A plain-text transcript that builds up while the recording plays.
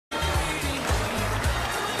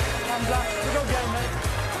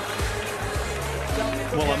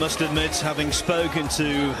Well, I must admit, having spoken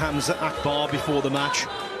to Hamza Akbar before the match,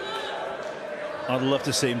 I'd love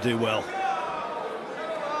to see him do well.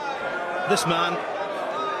 This man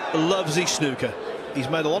loves his snooker. He's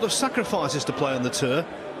made a lot of sacrifices to play on the tour.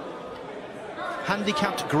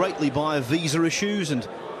 Handicapped greatly by visa issues and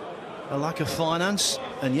a lack of finance,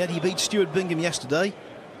 and yet he beat Stuart Bingham yesterday.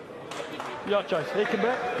 Your choice.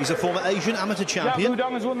 He's a former Asian amateur champion.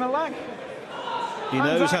 Guodong has won the leg. He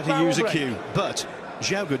knows how to use a cue, but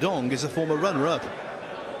Xiao Guodong is a former runner-up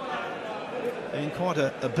in quite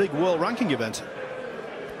a big world ranking event.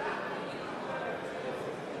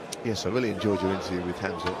 Yes, I really enjoyed your interview with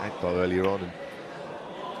Hamza Akbar earlier on, and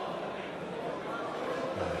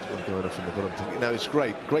going off in the bottom. No, it's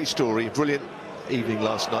great story, brilliant evening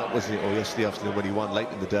last night, wasn't it, or yesterday afternoon when he won late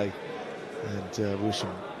in the day, and wish him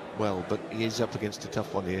well, but he is up against a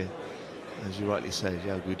tough one here, as you rightly say.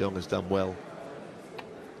 Xiao Guodong has done well.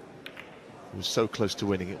 He was so close to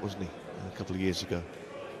winning it, wasn't he, a couple of years ago.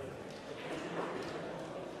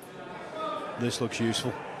 This looks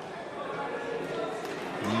useful.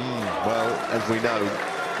 Well, as we know,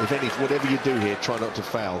 whatever you do here, try not to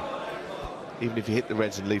foul. Even if you hit the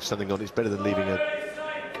reds and leave something on, it's better than leaving a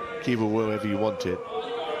keyboard wherever you want it.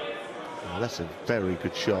 Oh, that's a very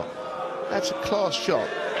good shot. That's a class shot.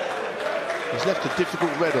 He's left a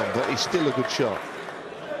difficult red on, but it's still a good shot.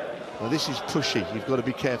 Well, this is pushy. You've got to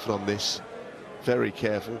be careful on this. Very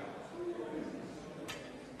careful.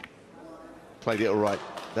 Played it all right.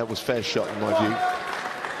 That was fair shot in my view.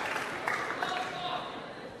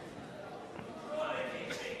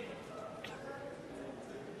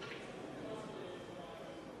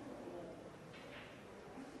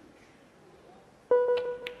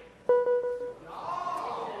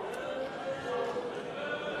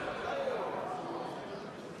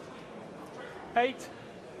 Eight.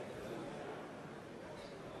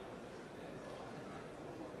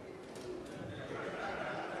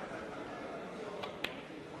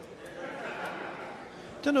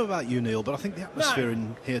 Don't know about you, Neil, but I think the atmosphere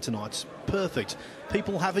in here tonight's perfect.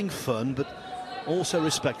 People having fun, but also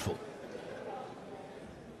respectful.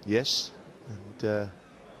 Yes, and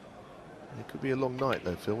it could be a long night,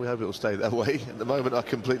 though, Phil. We hope it will stay that way. At the moment, I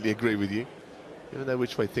completely agree with you. You don't know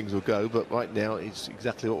which way things will go, but right now, it's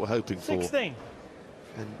exactly what we're hoping 16. for.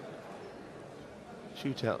 And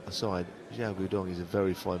shootout aside, Xiao Guodong is a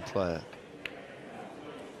very fine player.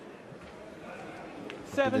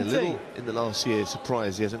 17. Been a little in the last year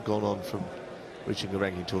surprised he hasn't gone on from reaching a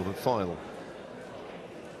ranking tournament final.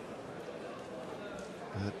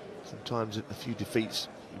 Sometimes a few defeats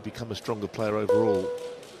you become a stronger player overall,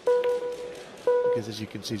 because as you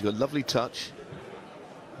can see he's got a lovely touch.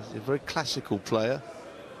 He's a very classical player.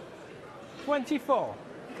 24.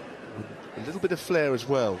 A little bit of flair as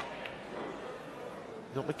well.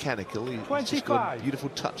 Not mechanical. He's just got a beautiful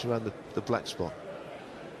touch around the black spot.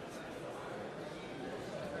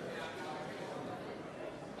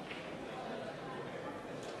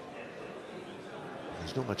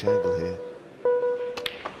 There's not much angle here.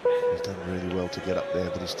 He's done really well to get up there,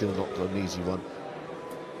 but he's still not got an easy one.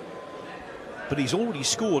 But he's already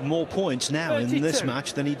scored more points now 32. in this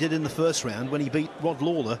match than he did in the first round when he beat Rod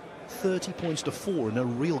Lawler 30 points to 4 in a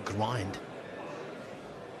real grind.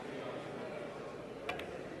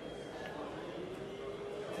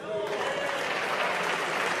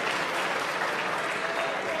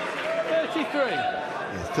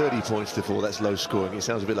 Yeah, 30 points to 4, that's low scoring. It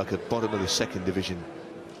sounds a bit like a bottom of the second division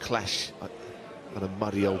clash on a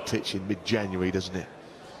muddy old pitch in mid-January, doesn't it?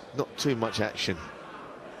 Not too much action.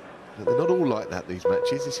 But they're not all like that, these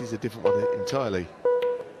matches. This is a different one entirely.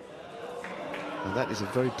 And that is a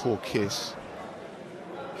very poor kiss.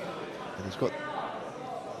 And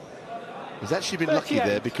he's actually been lucky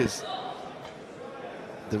there, because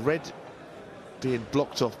the red being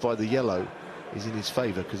blocked off by the yellow is in his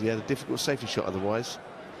favour, because he had a difficult safety shot otherwise.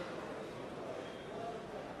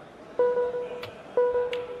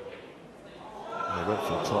 And they went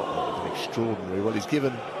for the top. An extraordinary. Well, he's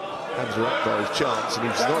given Hamza Akbar his chance, and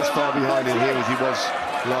he's not as far behind in here as he was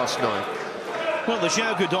last night. Well, the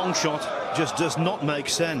Xiao Guodong shot just does not make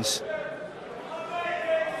sense.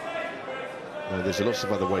 No, there's lots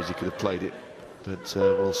of other ways he could have played it, but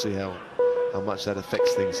we'll see how much that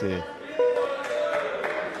affects things here.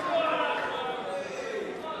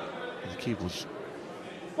 The keyboard's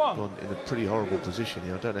gone in a pretty horrible position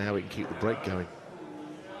here. I don't know how he can keep the break going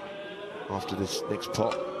after this next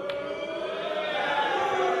pot.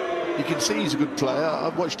 You can see he's a good player.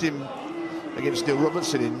 I've watched him against Neil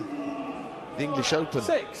Robertson in the English Open.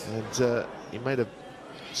 6. And he made a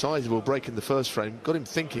sizable break in the first frame, got him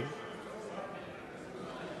thinking.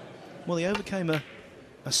 Well, he overcame a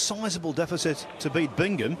sizable deficit to beat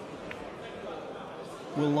Bingham.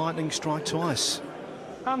 Will lightning strike twice?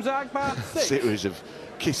 Hamza Akbar, 6. Series of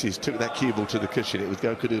kisses took that cue ball to the cushion.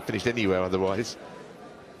 Could have finished anywhere otherwise.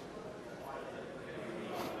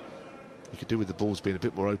 You could do with the balls being a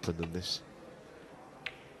bit more open than this.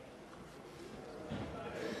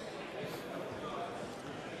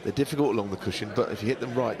 They're difficult along the cushion, but if you hit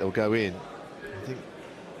them right, they'll go in. I think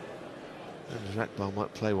Hamza Akbar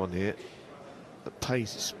might play one here. At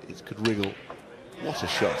pace, it could wriggle. What a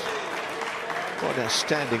shot. What an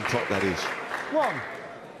outstanding pot that is. 1.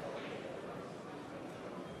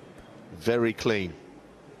 Very clean.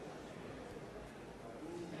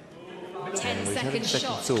 10-second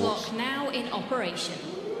shot clock now in operation.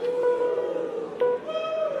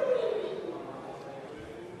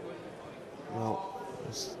 Well,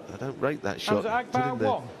 I don't rate that shot. Akbar,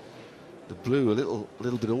 Putting the blue a little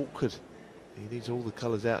bit awkward. He needs all the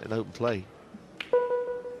colours out in open play.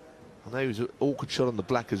 I know it was an awkward shot on the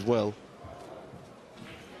black as well.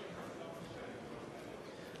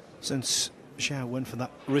 Since Xiao went for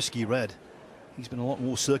that risky red, he's been a lot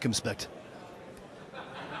more circumspect.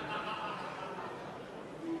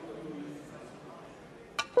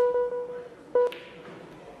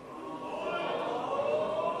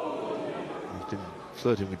 He's been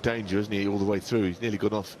flirting with danger, hasn't he, all the way through. He's nearly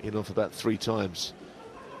gone off about 3 times.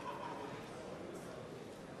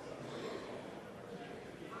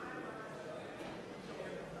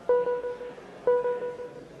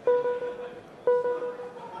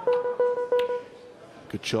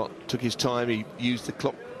 Good shot, took his time, he used the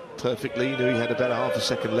clock perfectly, he knew he had about half a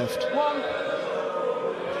second left. 1.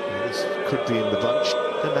 Yeah, this could be in the bunch,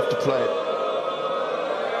 doesn't have to play it.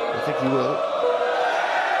 I think he will.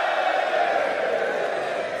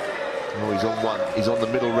 Oh, he's on one, he's on the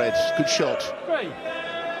middle red, good shot. 3.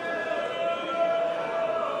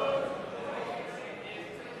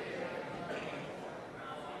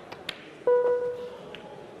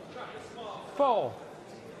 4.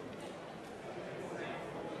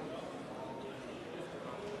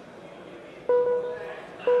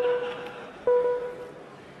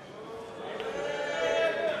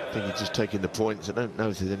 I think he's just taking the points. I don't know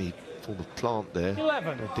if there's any form of plant there.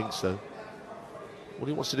 11. I don't think so. What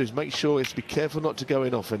he wants to do is make sure he has to be careful not to go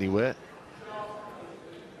in off anywhere.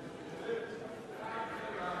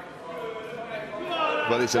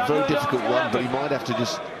 Well, it's a very difficult one, but he might have to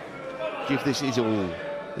just give this his all,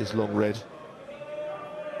 this long red.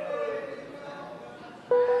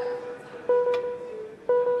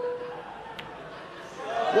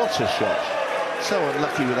 What a shot. So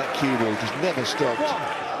unlucky with that cue ball, just never stopped.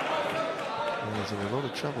 Oh, he's in a lot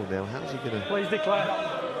of trouble now. How's he going to... Please declare.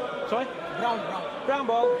 Sorry? Brown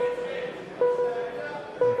ball.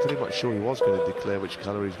 I'm pretty much sure he was going to declare which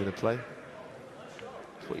colour he's going to play.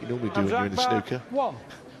 That's what you normally do when you're in the snooker. 1. Well,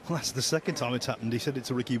 that's the second time it's happened. He said it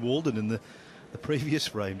to Ricky Walden in the previous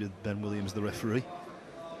frame, did Ben Williams, the referee.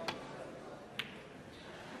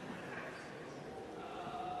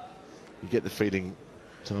 You get the feeling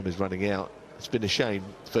time is running out. It's been a shame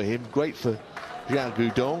for him. Great for Xiao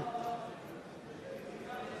Guodong.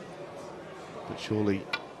 But surely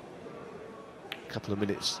a couple of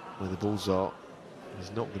minutes where the balls are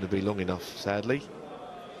is not going to be long enough, sadly.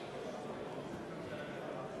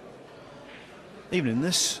 Even in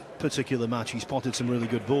this particular match, he spotted some really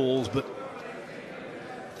good balls, but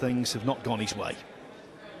things have not gone his way.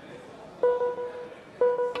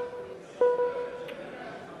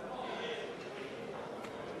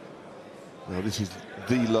 Now this is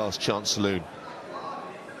the last chance saloon.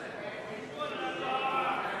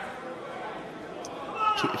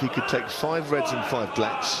 If he could take 5 reds and 5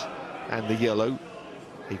 blacks and the yellow,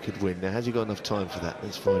 he could win. Now, has he got enough time for that?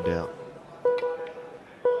 Let's find out.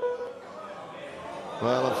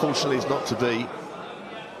 Well, unfortunately, it's not to be.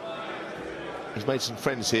 He's made some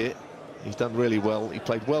friends here. He's done really well. He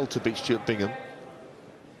played well to beat Stuart Bingham.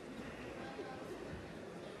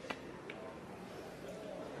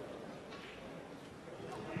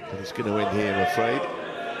 But it's going to win here, I'm afraid.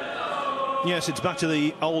 Yes, it's back to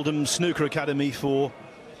the Oldham Snooker Academy for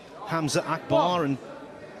Hamza Akbar and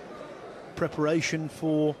preparation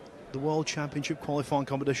for the World Championship qualifying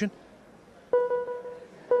competition.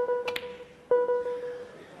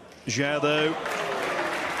 Xiao, though,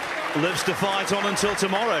 lives to fight on until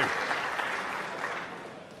tomorrow.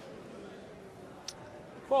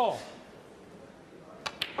 4.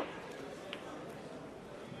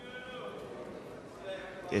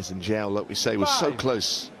 Yes, and Xiao, like we say, was so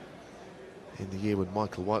close in the year when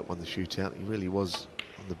Michael White won the shootout. He really was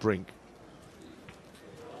on the brink.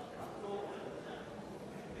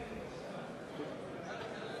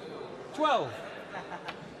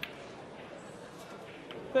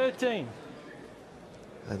 13.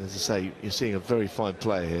 And as I say, you're seeing a very fine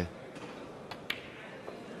player here.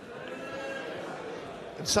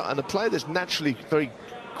 And a player that's naturally very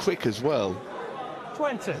quick as well.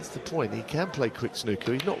 20. That's the point. He can play quick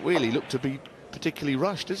snooker. He's not really looked to be particularly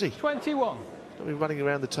rushed, is he? 21. Not be running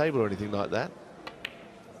around the table or anything like that.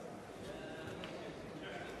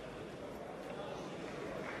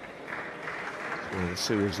 Well,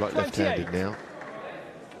 Suir's like left-handed now.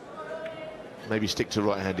 Maybe stick to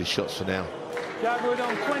right-handed shots for now.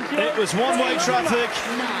 It was one-way traffic.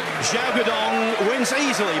 Guodong wins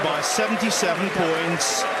easily by 77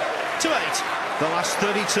 points to 8. The last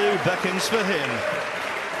 32 beckons for him.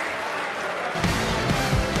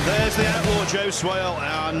 There's the outlaw Joe Swale.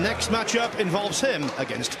 Our next matchup involves him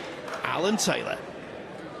against Alan Taylor.